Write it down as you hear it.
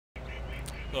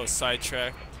Little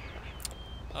sidetrack.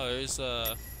 Oh, there's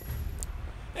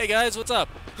Hey guys, what's up?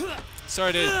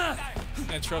 Sorry to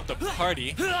interrupt the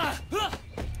party.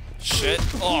 Shit.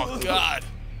 Oh god.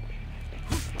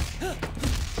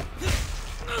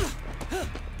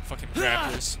 Fucking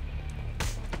crackers.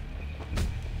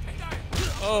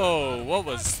 Oh, what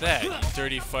was that, you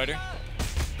dirty fighter?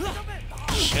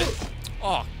 Shit.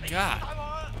 Oh god.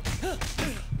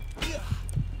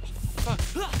 Fuck.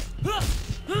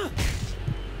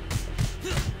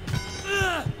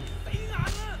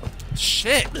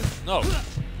 Shit! No!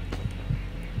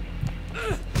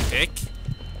 Dick!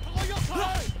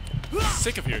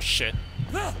 Sick of your shit.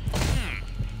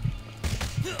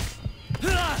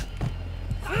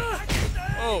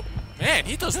 Oh, man,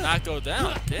 he does not go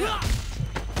down. Damn.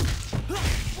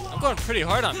 I'm going pretty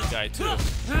hard on the guy, too.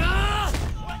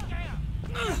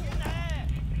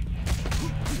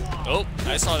 Nope,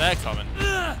 I saw that coming.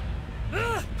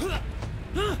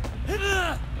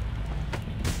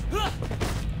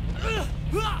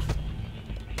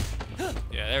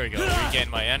 Yeah, there we go. Regain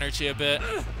my energy a bit.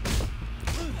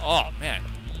 Oh, man.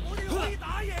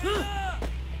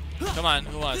 Come on,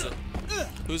 who wants it?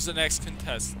 Who's the next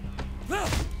contestant?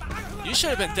 You should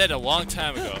have been dead a long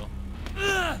time ago.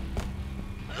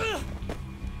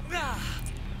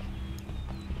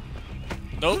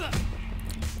 Nope.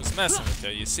 Was messing with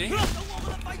you, you see? That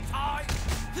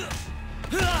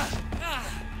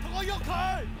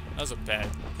was a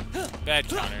bad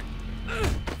counter.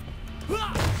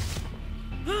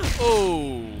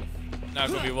 Oh! Not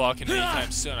gonna be walking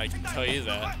anytime soon, I can tell you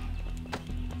that.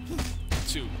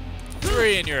 2,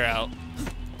 3, and you're out.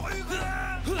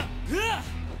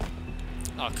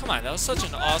 Oh, come on, that was such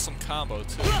an awesome combo,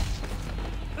 too.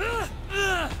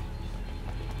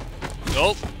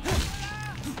 Nope.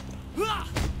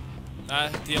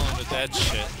 Not dealing with that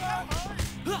shit.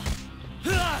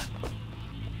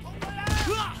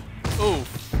 Ooh.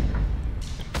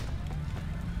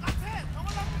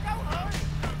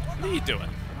 What are you doing?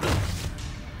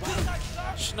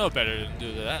 You should know better than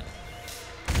do that.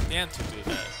 Than to do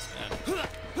that, man.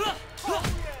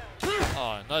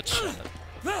 Oh, nut shit.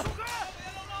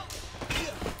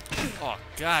 Oh,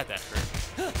 God, that hurt.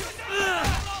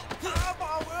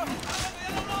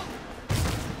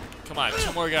 Come on,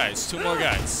 2 more guys. 2 more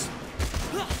guys.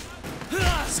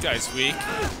 This guy's weak.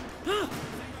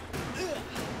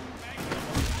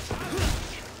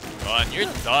 Come on, you're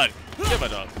done. Give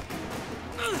it up.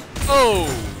 Oh!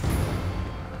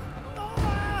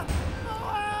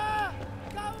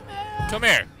 Come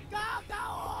here.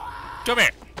 Come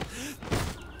here.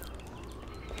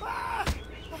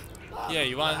 Yeah,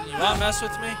 you want to mess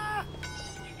with me?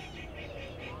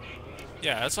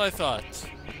 Yeah, that's what I thought.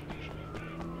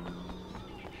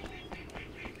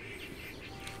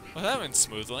 Well, that went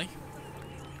smoothly.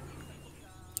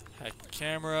 Hack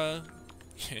camera.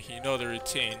 You know the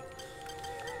routine.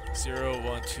 0,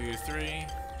 1, 2, 3.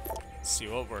 See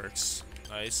what works.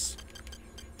 Nice.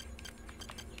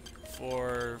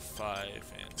 4,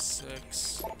 5, and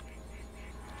 6.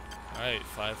 Alright,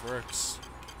 5 works.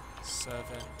 7,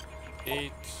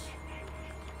 8.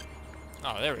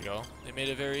 Oh, there we go. They made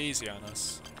it very easy on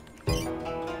us.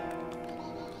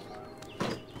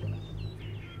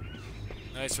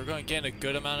 Nice, we're going to gain a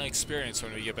good amount of experience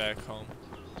when we get back home.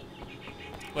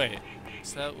 Wait,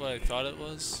 is that what I thought it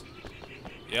was?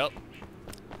 Yep.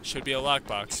 Should be a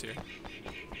lockbox here.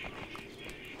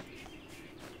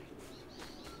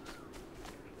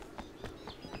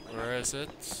 Where is it?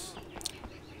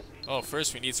 Oh,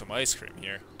 first we need some ice cream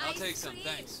here. I'll take some,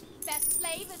 thanks. Best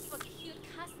flavors for cute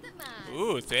customers.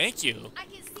 Ooh, thank you. I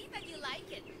can see that you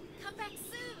like it. Come back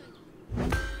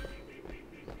soon.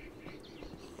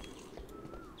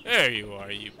 There you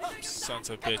are, you sons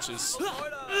of bitches.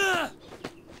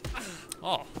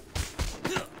 Oh.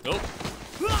 Nope.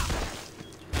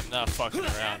 I'm not fucking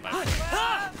around, my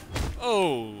friend.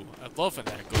 Oh, I love when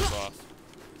that goes off.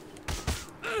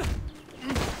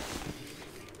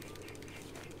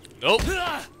 Nope.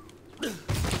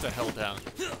 Get the hell down.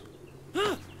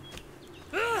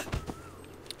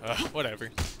 Whatever.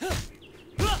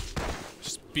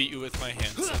 Just beat you with my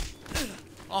hands.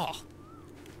 Oh.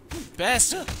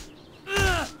 Bastard.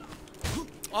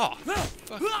 Oh.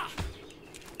 Fuck.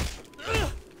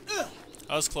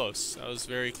 I was close. I was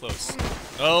very close.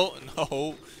 No,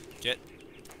 no. Get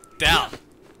down.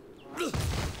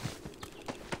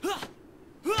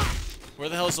 Where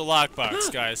the hell's the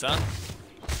lockbox, guys, huh?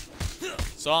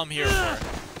 That's all I'm here for.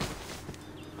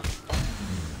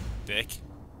 Dick.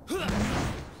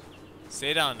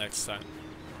 Stay down next time.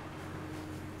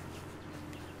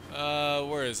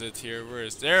 Where is it here?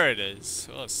 There it is.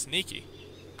 Oh, sneaky.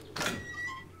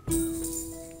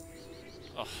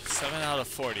 7 out of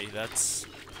 40. That's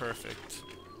perfect.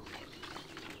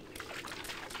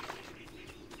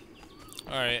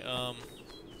 Alright,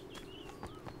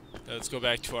 let's go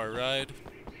back to our ride.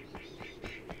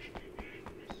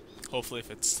 Hopefully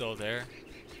if it's still there.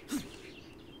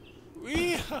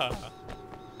 Weehaw!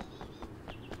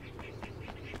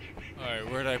 Alright,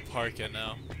 where'd I park it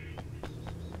now?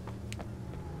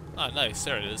 Ah, nice,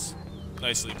 there it is.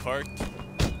 Nicely parked.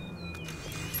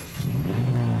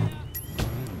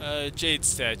 Jade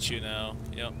statue now.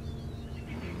 Yep.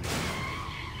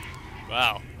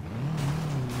 Wow.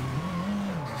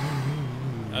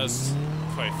 That was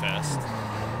quite fast.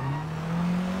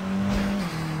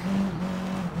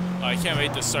 Oh, I can't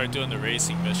wait to start doing the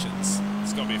racing missions.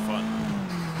 It's gonna be fun.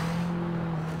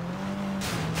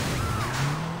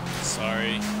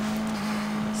 Sorry.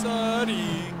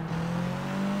 Sorry.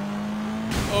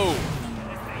 Oh.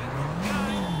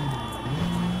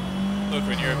 Look,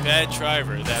 when you're a bad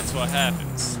driver, that's what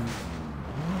happens.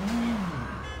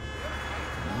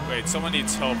 Wait, someone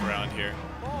needs help around here.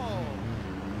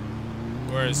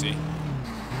 Where is he?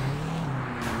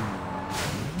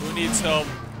 Who needs help?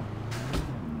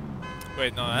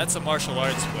 Wait, no, that's a martial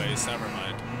arts place. Never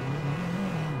mind.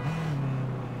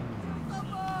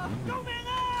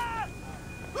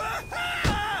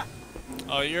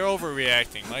 Oh, you're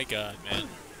overreacting. My God, man.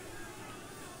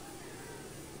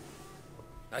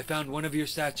 I found one of your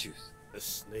statues. The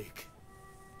snake.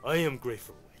 I am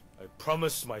grateful. I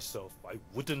promised myself I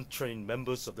wouldn't train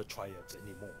members of the Triads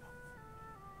anymore.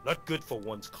 Not good for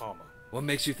one's karma. What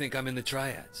makes you think I'm in the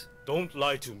Triads? Don't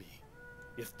lie to me.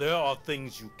 If there are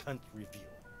things you can't reveal,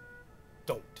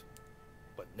 don't.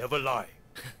 But never lie.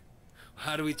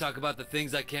 How do we talk about the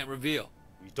things I can't reveal?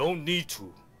 We don't need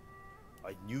to.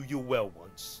 I knew you well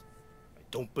once. I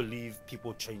don't believe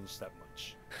people change that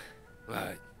much.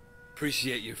 I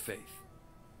appreciate your faith.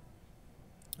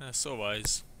 So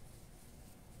wise.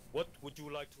 What would you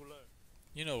like to learn?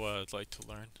 You know what I'd like to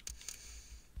learn?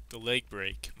 The leg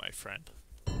break, my friend.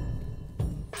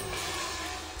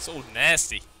 So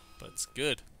nasty, but it's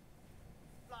good.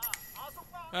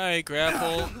 Alright,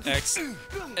 grapple, X,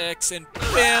 X, and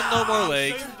bam, no more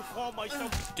leg.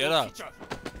 Get up.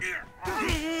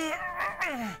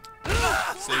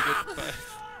 Say goodbye.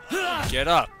 Get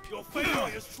up.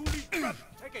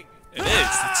 It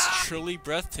is. It's truly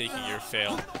breathtaking, your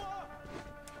fail.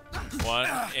 One,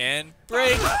 and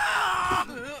break.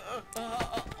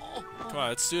 Come on,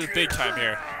 let's do it big time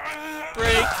here.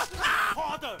 Break.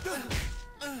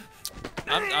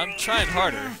 I'm trying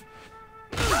harder.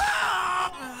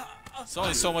 There's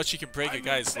only so much you can break a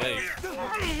guy's leg.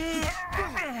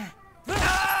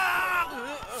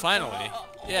 Finally.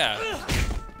 Yeah.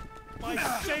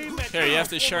 Here, you have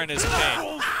to share in his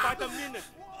pain.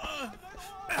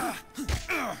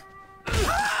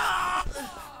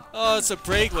 Oh, it's a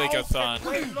break leg-a-thon.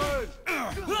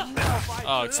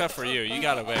 Oh, except for you. You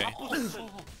got away.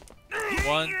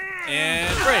 One,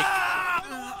 and break.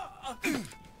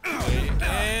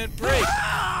 And break.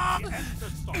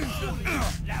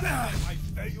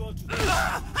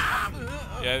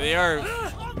 Yeah, they are.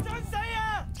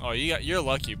 Oh, you're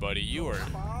lucky, buddy. You were.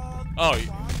 Oh.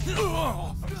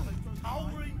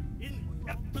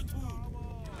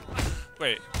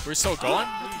 Wait, we're still going?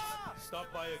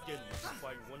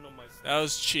 That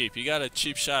was cheap. You got a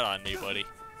cheap shot on me, buddy.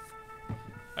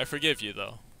 I forgive you,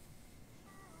 though.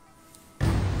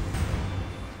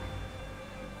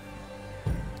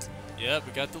 Yep,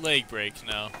 we got the leg break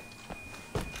now.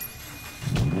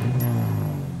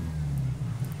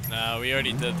 Nah, we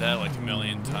already did that like a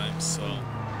million times, so...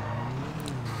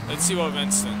 Let's see what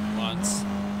Winston wants.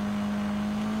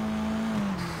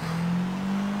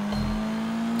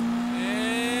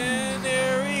 And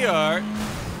there we are.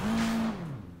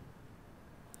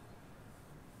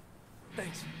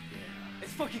 Thanks.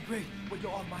 It's fucking great when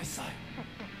you're on my side.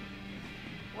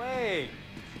 Wait,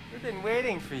 we've been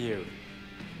waiting for you.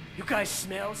 You guys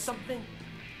smell something?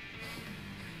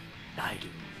 I do.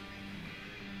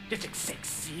 This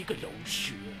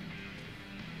xXCyzarXx.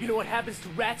 You know what happens to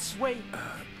rats, Sway?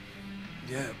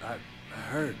 Yeah, I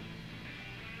heard.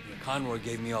 Yeah, Conroy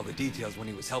gave me all the details when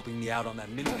he was helping me out on that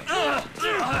midway.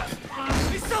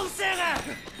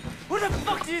 Who the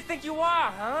fuck do you think you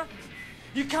are, huh?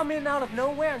 You come in out of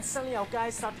nowhere and suddenly our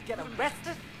guys start to get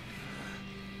arrested?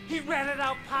 He ratted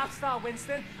out pop star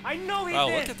Winston. I know he Wow,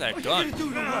 did. look at that What gun. you gonna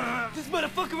do to what? This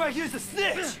motherfucker right here is a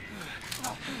snitch!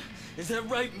 Is that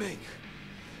right, Ming?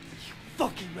 You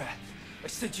fucking rat. I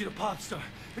sent you to Popstar,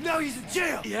 but now he's in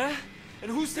jail! Yeah?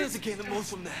 And who stands to gain the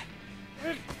most from that?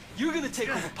 You're gonna take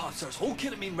over Popstar's whole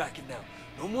ketamine racket now.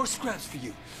 No more scraps for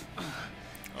you.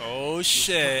 Oh The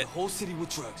shit. whole city with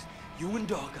drugs. You and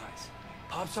Dog Eyes.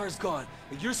 Popstar's gone,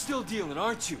 and you're still dealing,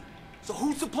 aren't you? So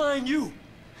who's supplying you?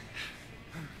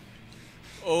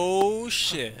 Oh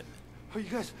shit. Are you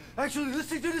guys actually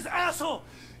listening to this asshole?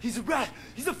 He's a rat.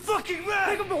 He's a fucking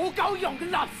rat.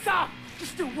 You're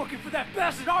still working for that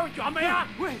bastard, aren't you?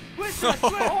 Where's that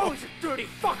rat? Oh, he's a dirty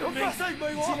fucker, man.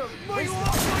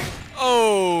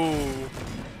 Oh.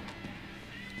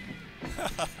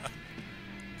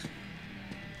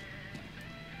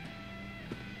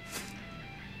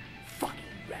 Fucking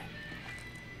rat.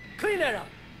 Clean that up.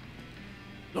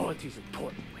 Loyalty's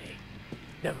important, Wade.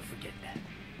 Never forget that.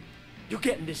 You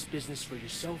get in this business for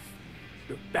yourself,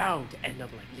 you're bound to end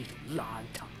up like little Lon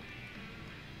Tom.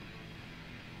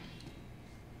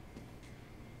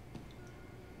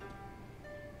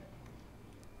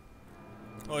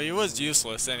 Well, he was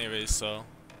useless anyway, so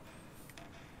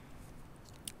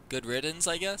good riddance,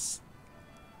 I guess.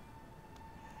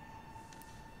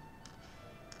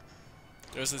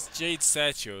 There's this jade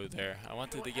statue there. I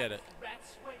wanted to get it.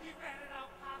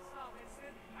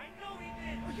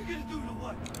 What are you gonna do to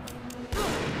what?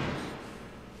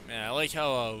 Man, I like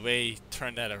how Wei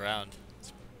turned that around.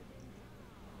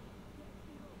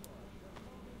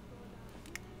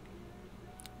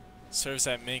 Serves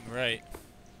that Ming right.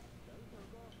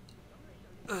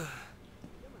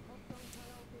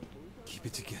 Keep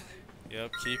it together.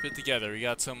 Yep, keep it together. We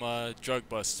got some drug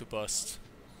busts to bust.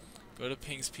 Go to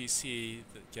Ping's PC,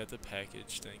 get the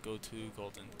package, then go to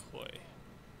Golden Koi.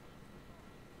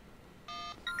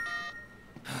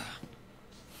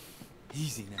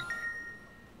 Easy now.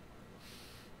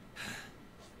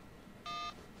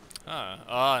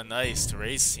 Ah, nice. The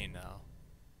race scene now.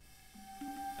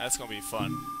 That's gonna be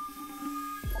fun.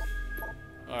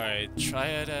 Alright,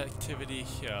 triad activity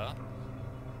here.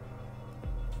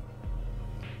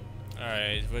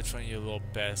 Alright, which one of you little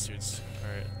bastards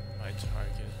are my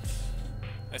target?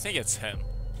 I think it's him.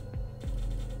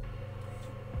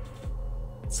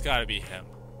 It's gotta be him.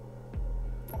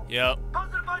 Yep.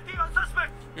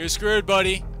 You're screwed,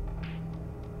 buddy.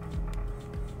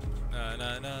 Na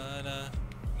na na na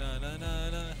na na na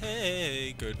na.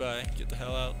 Hey, goodbye. Get the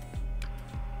hell out.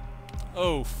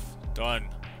 Oh, done.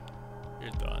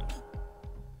 You're done.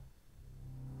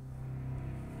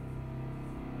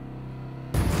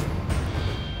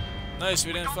 Nice,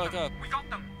 we didn't fuck up. We got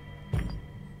them.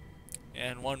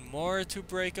 And one more to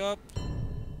break up.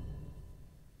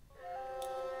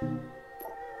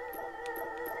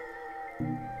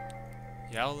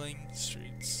 Yowling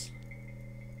Streets.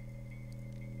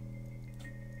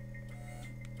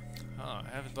 Huh,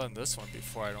 I haven't done this one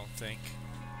before, I don't think.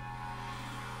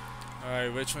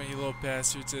 Alright, which one of you little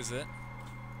bastards is it?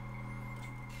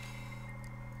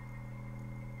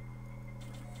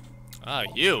 Ah,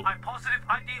 you! I'm positive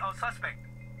ID on suspect.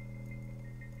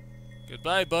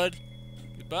 Goodbye, bud.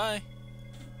 Goodbye.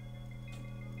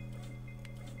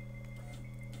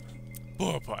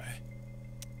 Bye-bye.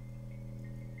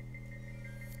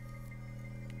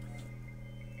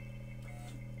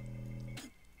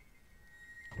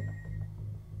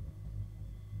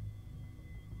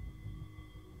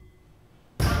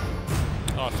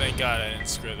 Oh, thank God I didn't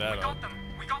screw that up.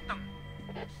 We got them.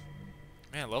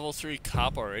 Man, level 3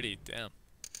 cop already, damn.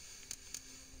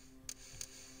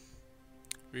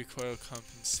 Recoil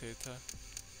compensator.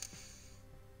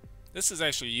 This is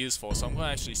actually useful, so I'm going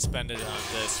to actually spend it on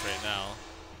this right now.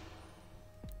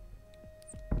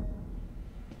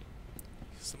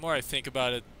 So the more I think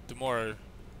about it, the more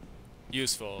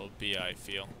useful it'll be, I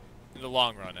feel. In the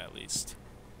long run, at least.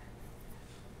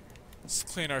 Let's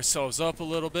clean ourselves up a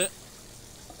little bit.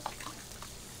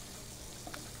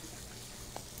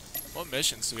 What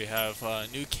missions do we have?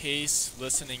 New case,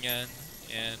 listening in,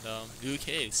 and new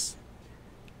case.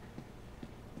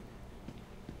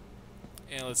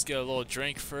 And let's get a little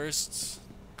drink first.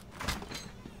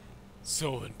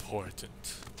 So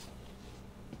important.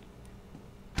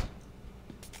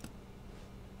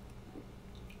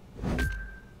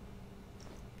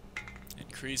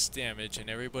 Increased damage, and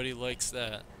everybody likes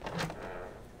that.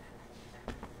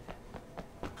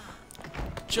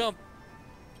 Jump!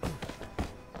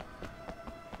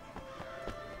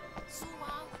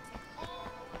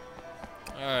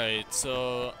 Alright,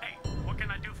 so Hey, what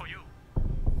can I do for you?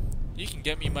 you can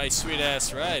get me my sweet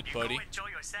ass ride, buddy. Go enjoy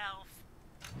yourself.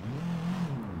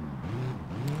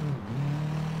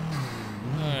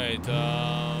 Alright,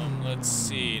 let's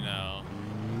see now.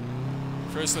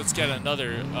 First, let's get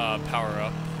another power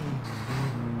up,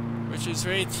 which is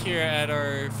right here at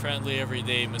our friendly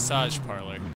everyday massage parlor.